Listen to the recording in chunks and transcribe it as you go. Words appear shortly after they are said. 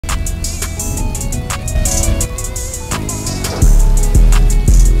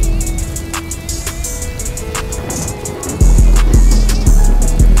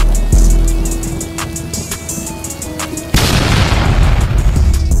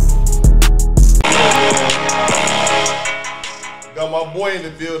My boy in the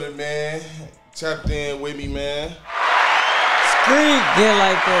building, man. Tapped in with me, man. Scream, get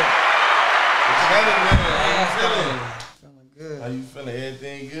like that. Feeling good. How you feeling?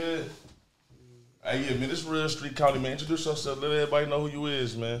 Everything good? Hey, yeah, man, this real street County, man. Introduce yourself. Let everybody know who you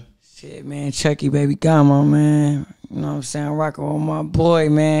is, man. Shit, man, Chucky, baby, Gamo, man. You know what I'm saying? Rockin' with my boy,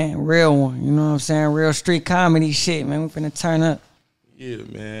 man. Real one. You know what I'm saying? Real street comedy shit, man. We finna turn up. Yeah,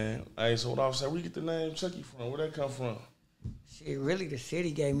 man. Hey, so what I was saying, where you get the name Chucky from? Where that come from? Shit, really, the city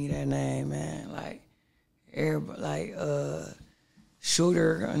gave me that name, man. Like, everybody, like,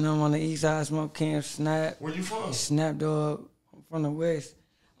 Shooter, and I'm on the east side, Smoke Camp, Snap. Where you from? Snap Dog. I'm from the west.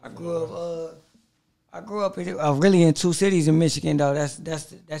 I grew up really in two cities in Michigan, though. That's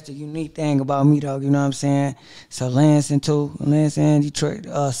the unique thing about me, though. You know what I'm saying? So Lansing too, Lansing, Detroit,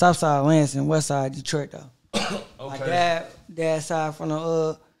 South Side Lansing, West Side Detroit, though. Okay. My dad side from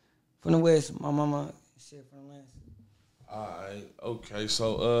the west. My mama shit from Lansing. All right. Okay.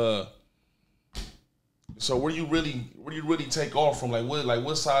 So where you really take off from?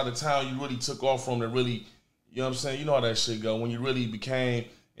 What side of the town you really took off from that really, you know what I'm saying? You know how that shit go when you really became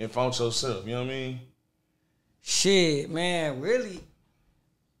and found yourself. You know what I mean? Shit, man, really,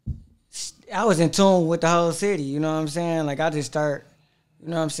 I was in tune with the whole city, you know what I'm saying? Like, I just start, you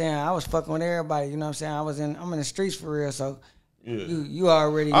know what I'm saying? I was fucking with everybody, you know what I'm saying? I'm in the streets for real, so yeah. You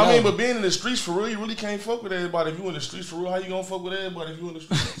already know. I mean, but being in the streets for real, you really can't fuck with everybody. If you in the streets for real, how you gonna fuck with everybody if you in the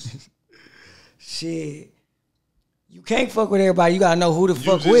streets? Shit. You can't fuck with everybody. You gotta know who to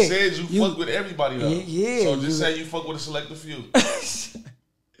fuck with. You just said you fuck with everybody, though. Yeah. So just say you fuck with a selective few.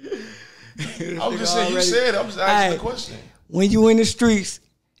 I'm just saying, you said it. I'm just asking the question. When you in the streets,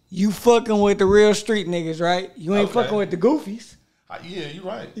 you fucking with the real street niggas, right? You ain't fucking with the goofies. Yeah, you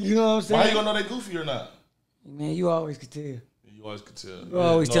right. You know what I'm saying? Why you gonna know they goofy or not? Man, you always could tell. You always could tell. You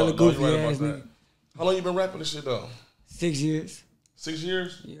always tell a goofy ass nigga. How long you been rapping this shit, though? 6 years. 6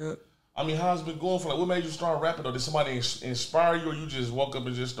 years? Yep. I mean, how's it been going for, like, what made you start rapping, though? Did somebody inspire you, or you just woke up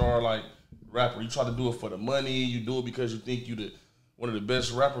and just started, like, rapping? You try to do it for the money? You do it because you think you one of the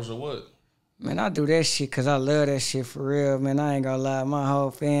best rappers, or what? Man, I do that shit because I love that shit for real, man. I ain't gonna lie. My whole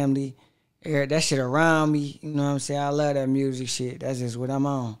family, that shit around me, you know what I'm saying? I love that music shit. That's just what I'm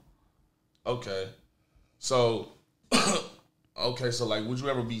on. Okay. So, like, would you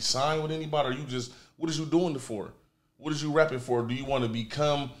ever be signed with anybody, or what is you doing it for? What is you rapping for? Do you want to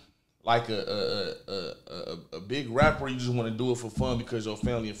become like a big rapper, or you just want to do it for fun because your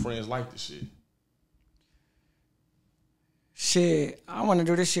family and friends like the shit? Shit, I want to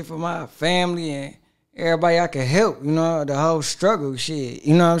do this shit for my family and everybody I can help, you know, the whole struggle shit.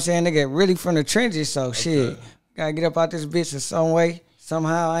 You know what I'm saying? They get really from the trenches, so shit. Gotta get up out this bitch in some way,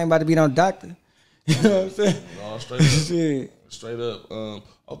 somehow. I ain't about to be no doctor. You know what I'm saying? No, straight up. Shit. Straight up.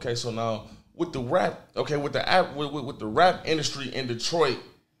 Okay, so now with the rap, with the rap industry in Detroit,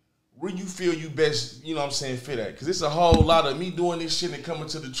 where you feel you best, you know what I'm saying, fit at? Because it's a whole lot of me doing this shit and coming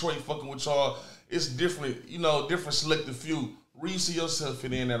to Detroit fucking with y'all. It's different, you know, different selective few. Where you see yourself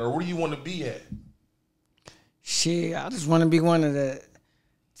fit in at, or where you want to be at? Shit, I just want to be one of the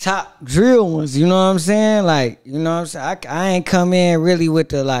top drill ones, you know what I'm saying? Like, you know what I'm saying? I ain't come in really with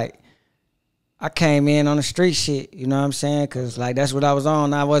the, like, I came in on the street shit, you know what I'm saying? Because, like, that's what I was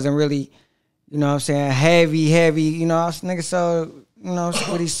on. I wasn't really, you know what I'm saying, heavy, you know, I was nigga sold, you know,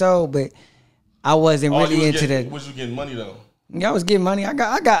 what he sold, but I wasn't really into that. Was you getting money, though? Yeah, I was getting money.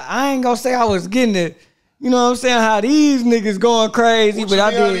 I ain't gonna say I was getting the, you know what I'm saying, how these niggas going crazy, but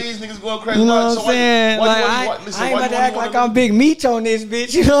I did. These niggas going crazy. You know what I'm saying? I ain't about to act like I'm Big Meech on this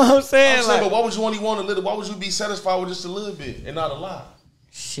bitch. You know what I'm saying? I'm saying, but why would you only want a little? Why would you be satisfied with just a little bit and not a lot?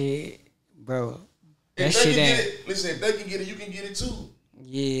 Shit, bro. If they can get it, listen, if they can get it, you can get it too.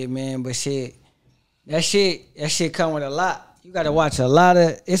 Yeah, man, but shit, that shit come with a lot. You gotta watch a lot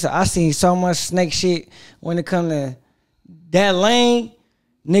of. I seen so much snake shit when it come to that lane.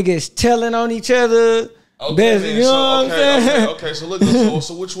 Niggas telling on each other. Okay, best, you know what I'm saying? Okay, so look,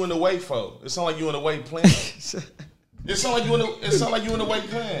 so what you in the way for? It sound like you in the way playing. It sound like you in the way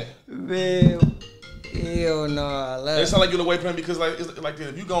playing. Man, hell no, I love it. It sound like you in the way playing because like it's like this.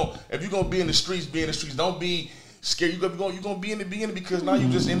 If you gonna be in the streets, be in the streets. Don't be scared. You gonna be in it because now you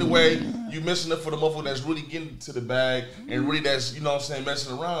just in the way. You messing up for the motherfucker that's really getting to the bag and really that's, you know what I'm saying,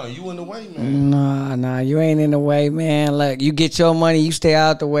 messing around. You in the way, man. Nah, you ain't in the way, man. Like, you get your money, you stay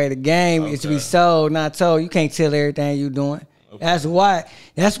out the way. The game is to be sold, not told. You can't tell everything you doing. Okay. That's why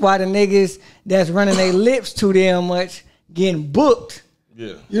the niggas that's running their lips too damn much getting booked.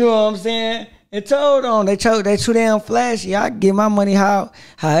 Yeah. You know what I'm saying? And told on. They too damn flashy. I get my money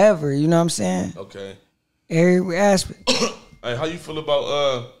however, you know what I'm saying? Okay. Every aspect. Hey, how you feel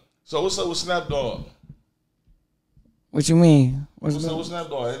about so what's up with Snap Dog? What you mean? What's up with Snap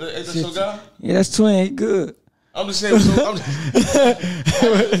Dog? Ain't that your guy? Yeah, that's twin. He good. I'm just saying.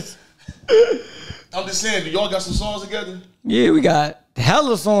 I'm just saying. Do y'all got some songs together? Yeah, we got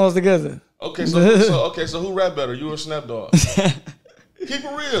hella songs together. Okay, so who rap better, you or Snap Dog? Keep it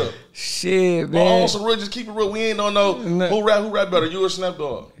real. Shit, man. On some real, just keep it real. We ain't don't know who rap better, you or Snap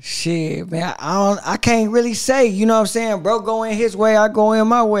Dog. Shit, man. I can't really say. You know what I'm saying? Bro, go in his way, I go in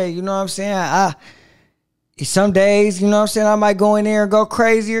my way. You know what I'm saying? Some days, you know what I'm saying, I might go in there and go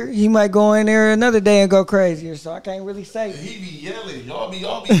crazier. He might go in there another day and go crazier. So I can't really say. He be yelling. Y'all be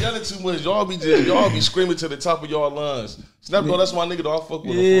yelling too much. Y'all be screaming to the top of y'all lungs. Snap Dog, that's my nigga though. I fuck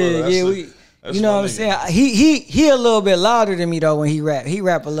with him. You know what I'm saying? He a little bit louder than me though when he rap. He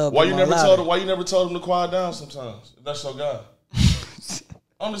rap a little bit more louder. Why you never told him to quiet down sometimes? If that's your guy.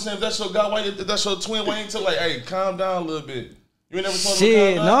 I'm just saying, if that's your guy, if that's your twin, why ain't tell like, hey, calm down a little bit? You ain't never told him to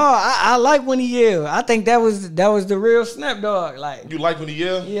calm down? No, I like when he yell. I think that was the real Snap Dog. Like, you like when he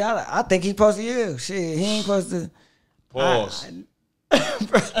yell? Yeah, I think he supposed to yell. Shit, he ain't supposed to. Pause.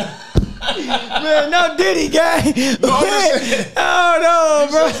 Man, no Diddy gang. No, oh no,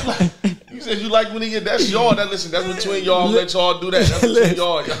 bro. You said you like when he get that's y'all. That's between y'all. Let y'all do that. That's between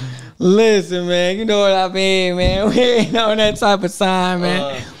y'all. Listen, man. You know what I mean, man. We ain't on that type of time,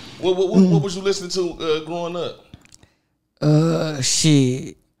 man. What was you listening to growing up?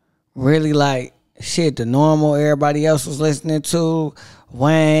 Shit. Really like shit. The normal everybody else was listening to.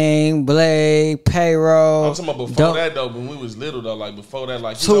 Wayne, Blade, Payroll. I'm talking about before that though. When we was little though, like before that,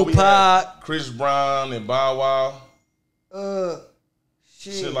 like Tupac, we had Chris Brown and Bow Wow.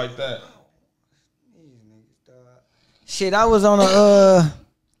 Shit like that. Shit, I was on a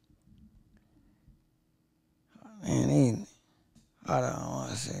man, I don't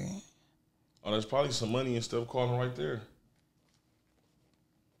want to say. Oh, there's probably some money and stuff calling right there.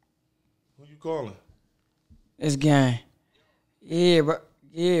 Who you calling? It's gang. Yeah,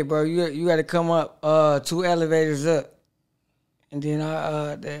 bro. You got to come up 2 elevators up, and then you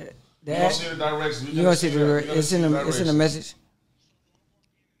gonna see the directions. You gonna see the it's in the message.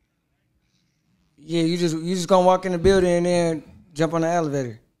 Yeah, you just gonna walk in the building and then jump on the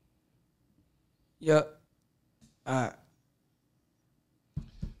elevator. Yup. All right.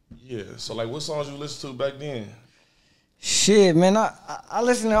 Yeah. So like, what songs you listen to back then? Shit, man, I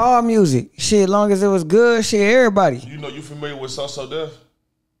listen to all music. Shit, long as it was good, shit, everybody. You familiar with So Def?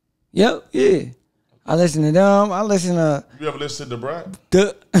 Yep, yeah. I listen to them. I listen to. You ever listen to Brat?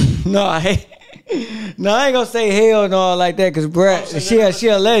 No, I ain't gonna say hell no like that because Brat, she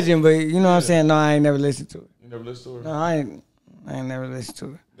a legend, but you know what I'm saying? No, I ain't never listened to it. You never listened to her? No, I ain't never listened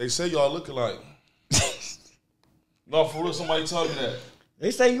to it. They say y'all look alike. No, for real, somebody told me that. They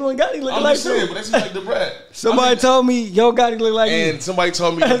say you and Gotti look alike too. But they seem like the Brat. Somebody told me yo Gotti look like you. And somebody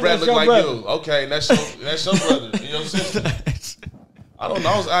told me the Brat look like you. Okay, that's your brother and your sister. I don't know.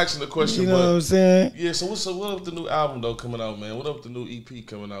 I was asking the question. You know what I'm saying? Yeah. So what up with the new album though coming out, man? What up with the new EP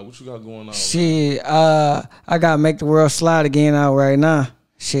coming out? What you got going on? Shit, I got Make the World Slide Again out right now.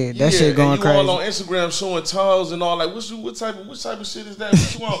 Shit, that shit going crazy. You all on Instagram showing toes and all like. What type of shit is that?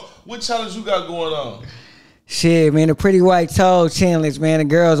 What you want? What challenge you got going on? Shit, man, the Pretty White Toes challenge, man. The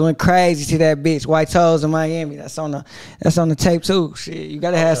girls went crazy to that bitch. White Toes in Miami. That's on the tape too. Shit, you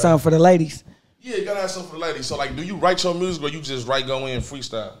gotta have something for the ladies. Yeah, you gotta have something for the ladies. So like, do you write your music or you just go in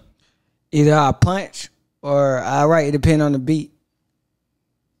freestyle? Either I punch or I write. It depends on the beat.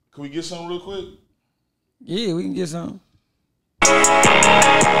 Can we get something real quick? Yeah, we can get something. Yeah,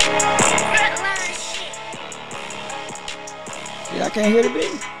 I can't hear the beat.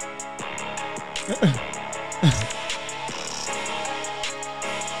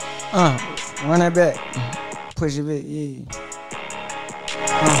 Run that back. Push it back, yeah.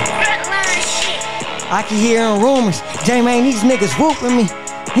 I can hear in rumors, J-Man, these niggas whooping me.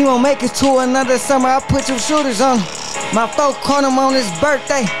 He won't make it to another summer, I put some shooters on him. My folk caught him on his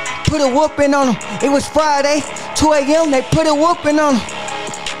birthday, put a whooping on him. It was Friday, 2 a.m., they put a whooping on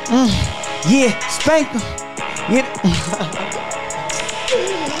him. Yeah, spanked him. Yeah.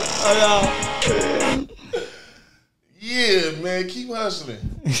 Yeah, man, keep hustling.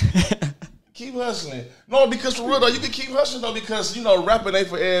 Keep hustling. No, because for real though, you can keep hustling though because, rapping ain't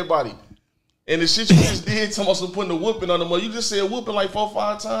for everybody. And the shit you just did, talking about putting a whooping on them, you just said whooping like 4 or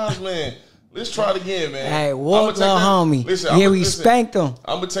 5 times, man. Let's try it again, man. Hey, whoop the homie. Listen, we spanked them.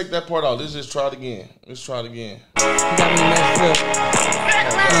 I'm going to take that part out. Let's just try it again. Let's try it again. You got me messed up.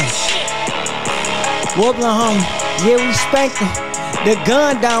 Whoop the homie. Yeah, we spanked him. The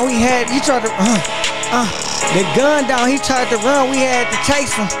gun down, he tried to, the gun down, he tried to run, we had to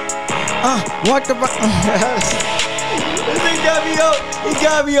chase him. Walked the He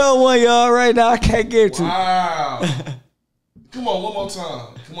got me on one, y'all, right now. I can't get to. Wow. Come on, one more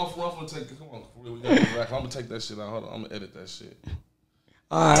time. Come on, I'm gonna take it. Come on, for real, we got it back. I'm gonna take that shit out. Hold on, I'm gonna edit that shit.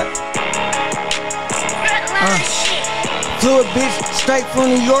 All right. Fluid bitch, straight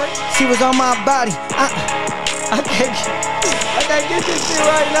from New York. She was on my body. I can't get this shit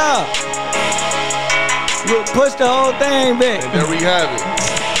right now. Look, push the whole thing back. And there we have it.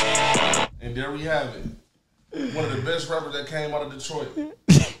 And there we have it. One of the best rappers that came out of Detroit.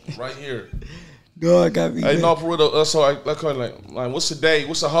 Right here. God got me. Hey, no, for real though. So like, what's a day?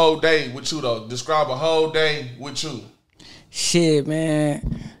 What's a whole day with you though? Describe a whole day with you. Shit,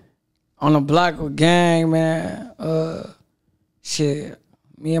 man. On the block with gang, man. Shit.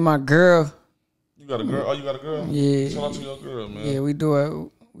 Me and my girl. You got a girl? Oh, you got a girl? Yeah. Shout out to your girl, man. Yeah, we do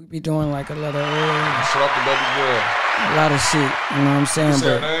it. We be doing like a lot of shout out to baby girl. A lot of shit. You know what I'm saying? You say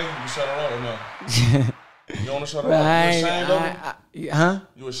her name? You shout her out or no? You want to shout her out? You ashamed of her? Huh?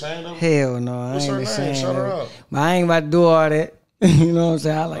 You ashamed of her? Hell no, What's I ain't her ashamed name? Shout her out. But I ain't about to do all that. You know what I'm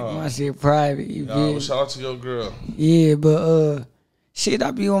saying? I like my shit private. You feel? Shout out to your girl. Yeah, but shit,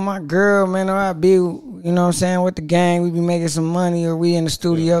 I be with my girl, man, or I be, you know what I'm saying, with the gang. We be making some money, or we in the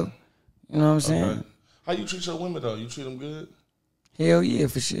studio. Yeah. You know what I'm saying? Okay. How you treat your women though? You treat them good? Hell yeah,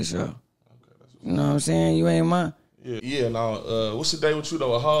 for sure. Okay, you know what I'm saying? You ain't mine. Yeah. Now, what's the day with you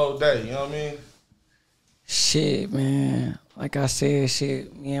though? A whole day. You know what I mean? Shit, man. Like I said,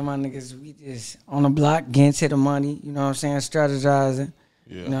 shit. Me and my niggas, we just on the block, getting to the money. You know what I'm saying? Strategizing.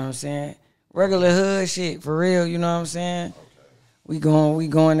 Yeah. You know what I'm saying? Regular hood shit, for real. You know what I'm saying? Okay. We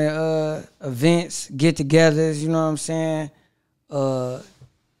going to events, get-togethers. You know what I'm saying?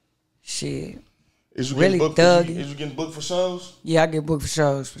 Shit. Is you really thugging. Is you getting booked for shows? Yeah, I get booked for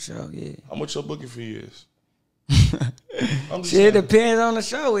shows, for sure, yeah. How much your booking fee is? Shit, it depends on the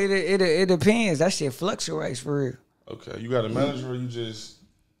show. It depends. That shit fluctuates, for real. Okay, you got a manager or you just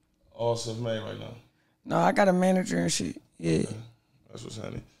all self-made right now? No, I got a manager and shit, yeah. Okay. That's what's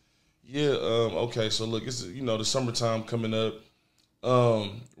happening. Yeah, okay, so look, it's, you know, the summertime coming up.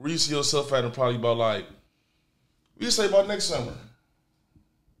 Where you see yourself at in probably about like, what you say about next summer?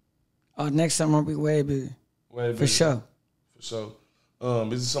 Oh, next summer I'll be way bigger. Way bigger. For sure. For sure.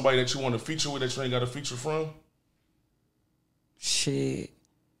 Is it somebody that you want to feature with that you ain't got a feature from? Shit.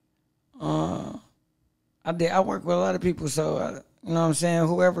 I work with a lot of people, so you know what I'm saying.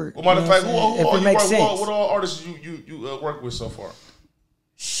 Whoever. Well, matter of fact, what all artists you work with so far?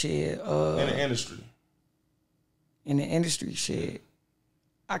 Shit. In the industry. In the industry, shit.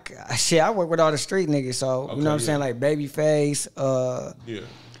 I work with all the street niggas, so okay, you know what I'm saying, like Babyface. Yeah.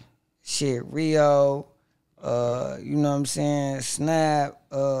 Shit, Rio. You know what I'm saying, Snap.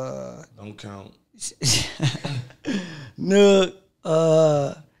 Don't count. Nook.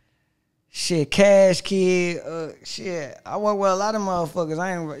 Shit, Cash Kid. Shit, I work with a lot of motherfuckers.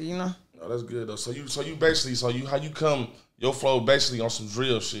 I ain't, you know. Oh, that's good though. So you basically, how you come, your flow basically on some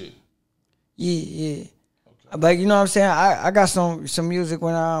drill shit. Yeah. Okay. But you know what I'm saying? I got some music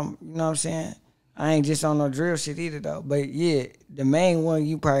when I'm, you know what I'm saying? I ain't just on no drill shit either though. But yeah, the main one,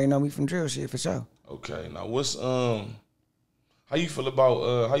 you probably know me from drill shit for sure. Okay. Now what's how you feel about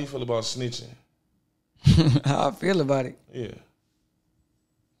snitching? How I feel about it? Yeah.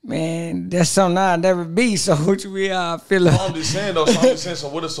 Man, that's something I'll never be. So what you mean how I feel about it? I'm just saying though,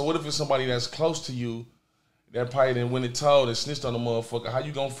 so what if it's somebody that's close to you that probably didn't win it told and snitched on the motherfucker? How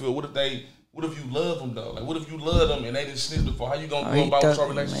you gonna feel? What if you love them though? Like what if you love them and they didn't snitch before? How you gonna go about your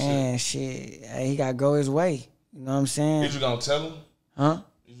relationship? Man, shit. He gotta go his way. You know what I'm saying? Is you gonna tell him? Huh?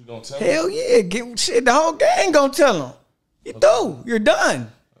 Is you gonna tell him? Hell yeah. The whole gang gonna tell him. You through. You're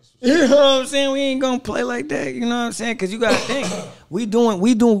done. You know what I'm saying? We ain't gonna play like that. You know what I'm saying? Cause you gotta think,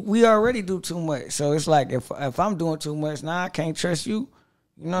 we already do too much. So it's like if I'm doing too much now, I can't trust you.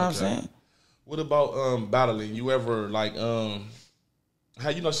 You know what I'm saying? What about battling? You ever like how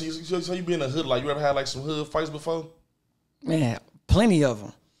you know? So you be in the hood, like you ever had like some hood fights before? Man, plenty of them.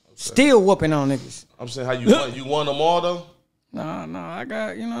 Okay. Still whooping on niggas. I'm saying how you won them all though? No, I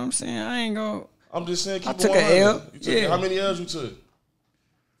got, you know what I'm saying? I ain't go. I'm just saying. I took an L. Yeah. How many L's you took?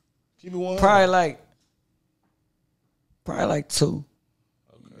 Keep it 100. Probably like 2.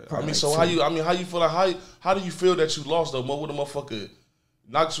 Okay. Probably how you feel like how do you feel that you lost though? What the motherfucker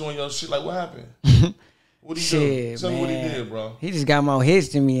knocked you on your shit? Like what happened? What did he do? Tell me what he did, bro. He just got more hits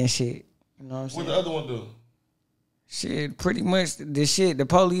than me and shit. You know what I'm saying? What the other one do? Shit, pretty much the shit. The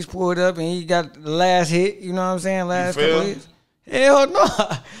police pulled up and he got the last hit. You know what I'm saying? Last couple hits. Hell no.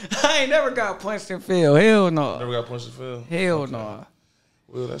 I ain't never got punched and fell. Hell no. Never got punched and fell? Hell no.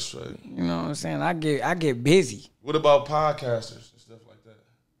 Well, that's straight. You know what I'm saying? I get busy. What about podcasters and stuff like that?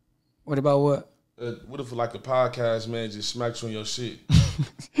 What about what? What if like a podcast man just smacks you on your shit?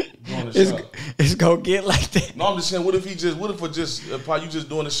 doing the show? It's gonna get like that. No, I'm just saying, what if you just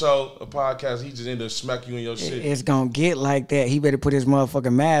doing the show, a podcast, he just ended up smacking you in your shit? It's gonna get like that. He better put his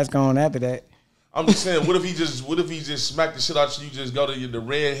motherfucking mask on after that. I'm just saying, what if he just smacked the shit out you? You just go to the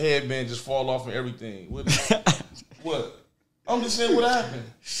red headband, just fall off and everything. What? I'm just saying, what happened?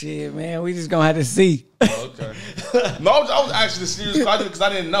 Shit, man, we just gonna have to see. Oh, okay. No, I was actually serious because I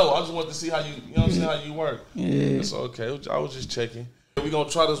didn't know. I just wanted to see how you know what I'm saying, how you work. Yeah. It's okay. I was just checking. We're gonna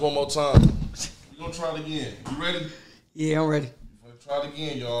try this one more time. We're gonna try it again. You ready? Yeah, I'm ready. We're gonna try it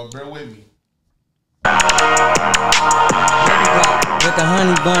again, y'all. Bear with me. With the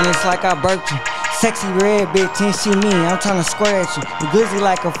honey bun, it's like I burped you. Sexy red bitch, and she mean. I'm trying to square at you. You glizzy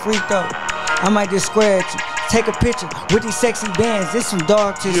like a free throw. I might just square at you. Take a picture with these sexy bands. This some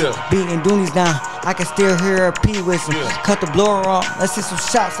dog tissue. Yeah. Beating Doonies down. I can still hear her pee whistle. Yeah. Cut the blower off. Let's hit some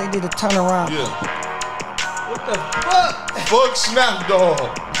shots. They did a turnaround. Yeah. What the fuck? Fuck Snap Dog.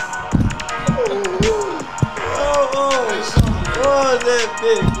 What's that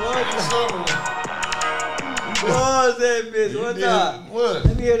bitch? What's that bitch? One time. What?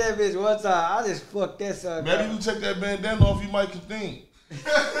 Let me hear that bitch one time. I just fucked that son. Maybe you take that bandana off, you might can think.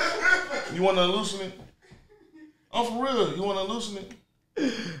 You want to loosen it? I'm for real. You want to loosen it?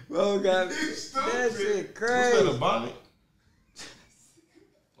 Bro, got that shit crazy. What's that, a bonnet?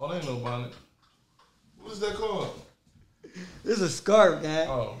 Oh, that ain't no bonnet. What is that called? This is a scarf, guy.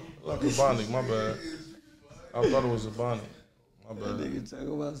 Oh, like a bonnet. My bad. I thought it was a bonnet. My bad. Nigga talking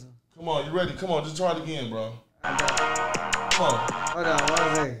about some. Come on, you ready? Come on, just try it again, bro. Come on. Hold on,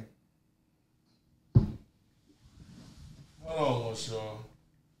 1 second. Hold on, what's y'all?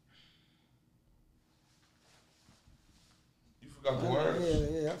 You forgot the words?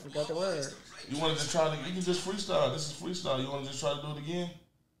 Yeah, I forgot the words. You want to just try to? You can just freestyle. This is freestyle. You want to just try to do it again?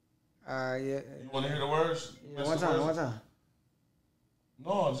 Yeah. You want to hear the words? Yeah, one time.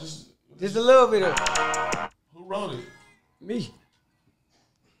 No, just a little bit of. Who wrote it? Me.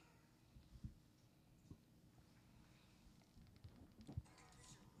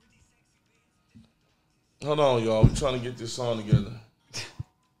 Hold on, y'all. We're trying to get this song together.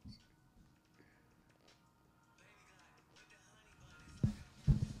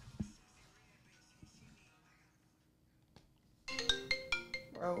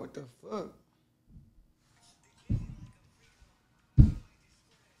 Bro, what the fuck?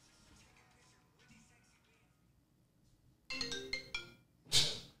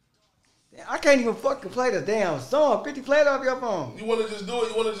 I can't even fucking play the damn song. 50, play it off your phone. You want to just do it?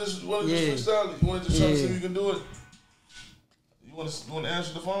 You want to just freestyle it? You want to just try to see if you can do it? You want to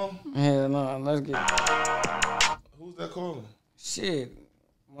answer the phone? Hell no, let's get it. Who's that calling? Shit.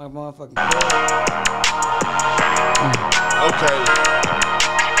 My motherfucking Okay.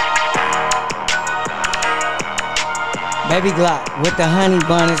 Baby Glock with the honey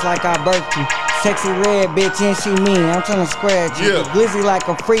bun, it's like I birthed you. Sexy red bitch, and she mean. I'm trying to square at you. Yeah. Glizzy like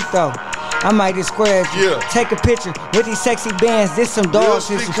a free throw. I might just square at you. Yeah. Take a picture with these sexy bands. This some dog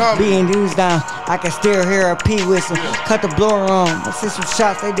shit. Being dudes down. I can still hear a pee whistle. Yeah. Cut the blower on. Let's hit some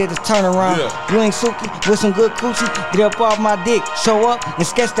shots. They did a turnaround. Yeah. You ain't Suki with some good coochie. Get up off my dick. Show up and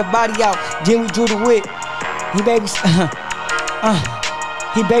sketch the body out. Then we drew the whip.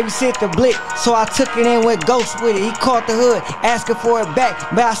 He babysit the blick, so I took it in with Ghost with it. He caught the hood, asking for it back,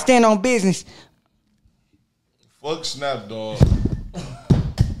 but I stand on business. Fuck Snap Dog.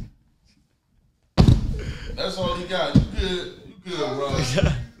 That's all you got. You good? You good, bro?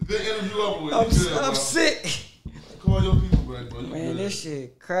 Good interview over with. I'm sick. Call your people back, bro. Man, this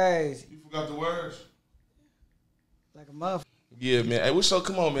shit crazy. You forgot the words? Like a motherfucker. Yeah, man. Hey,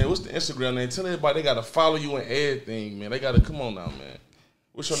 come on, man. What's the Instagram name? Tell everybody they gotta follow you and everything, man. They gotta come on now, man.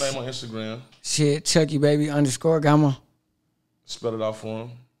 What's your name on Instagram? Shit, Chucky baby _ Gamma. Spell it out for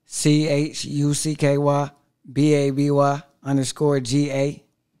him. CHUCKY BABY _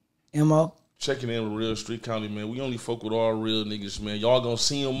 GAMO. Checking in with Real Street County, man. We only fuck with all real niggas, man. Y'all gonna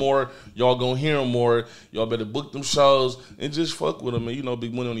see them more. Y'all gonna hear them more. Y'all better book them shows and just fuck with them, man. You know,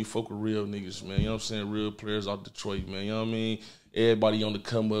 Big Money only fuck with real niggas, man. You know what I'm saying? Real players out Detroit, man. You know what I mean? Everybody on the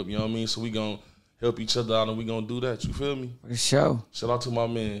come up, you know what I mean? So we gonna help each other out and we gonna do that. You feel me? For sure. Shout out to my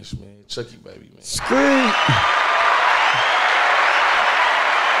man, Chucky baby, man. Scream.